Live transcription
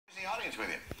Who's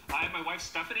with you? I have my wife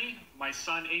Stephanie, my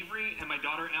son Avery, and my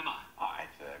daughter Emma. All right,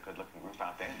 good-looking group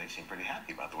out there, and they seem pretty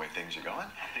happy about the way things are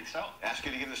going. I think so. Ask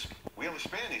you to give this wheel a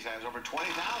spin. He has over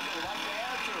 20,000 would like to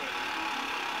add to it.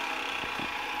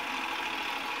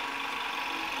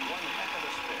 One heck of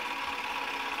a spin.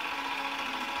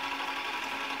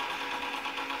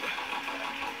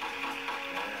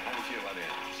 How do you feel about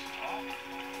it?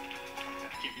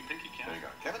 Keep you thinking, Ken. There you go.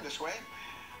 Kevin, this way.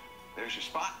 There's your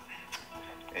spot.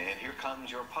 And here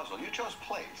comes your puzzle. You chose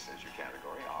place as your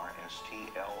category,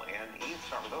 R-S-T-L-N-E. Let's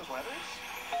start with those letters.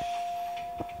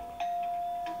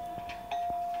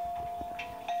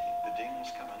 The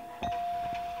ding's coming.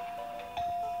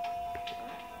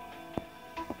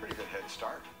 Pretty good head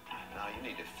start. Now you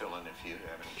need to fill in a few to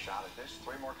have any shot at this.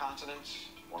 3 more consonants,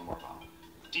 1 more vowel.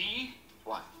 D,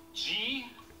 1.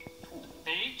 G,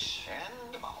 H,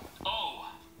 And a vowel. O. All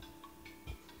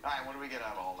right, what do we get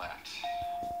out of all that?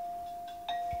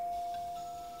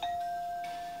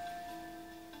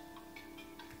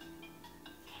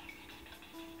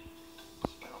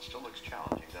 Well, it still looks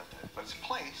challenging, doesn't it? But it's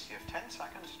place. You have 10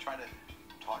 seconds to try to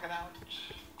talk it out.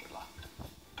 Good luck.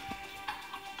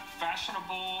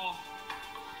 Fashionable.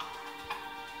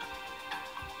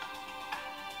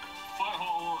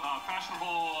 Foothole.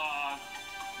 Fashionable.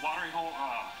 Watering hole.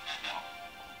 No.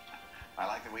 I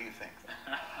like the way you think.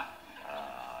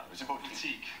 It's a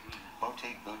boutique.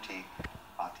 Boutique.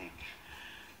 Boutique.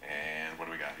 And what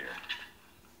do we got here?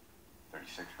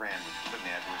 36 grand, which we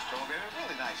couldn't add to his total. A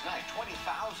really nice night. $20,650.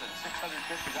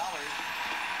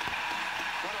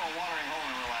 Go to a watering hole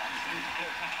and relax.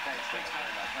 Thanks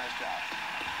very much. Nice job.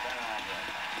 Very nice.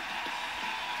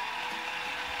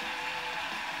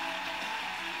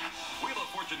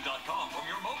 WheelOfFortune.com from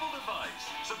your mobile device.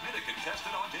 Submit a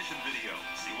contested audition video.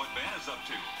 See what Vanna's up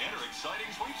to. Enter exciting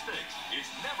sweepstakes.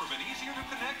 It's never been easier to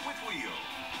connect with Wheel.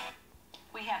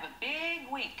 We have a big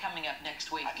week coming up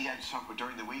next week. Yeah, so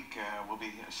during the week, we'll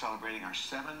be celebrating our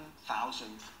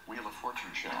 7,000th Wheel of Fortune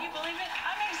show. Can you believe it?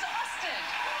 I'm exhausted.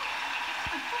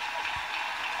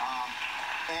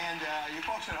 And you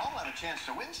folks at home have a chance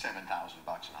to win $7,000 in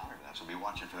autographs. So we'll be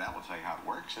watching for that. We'll tell you how it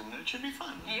works, and it should be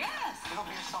fun. Yes. It'll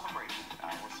be a celebration.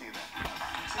 We'll see you then.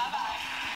 Bye-bye.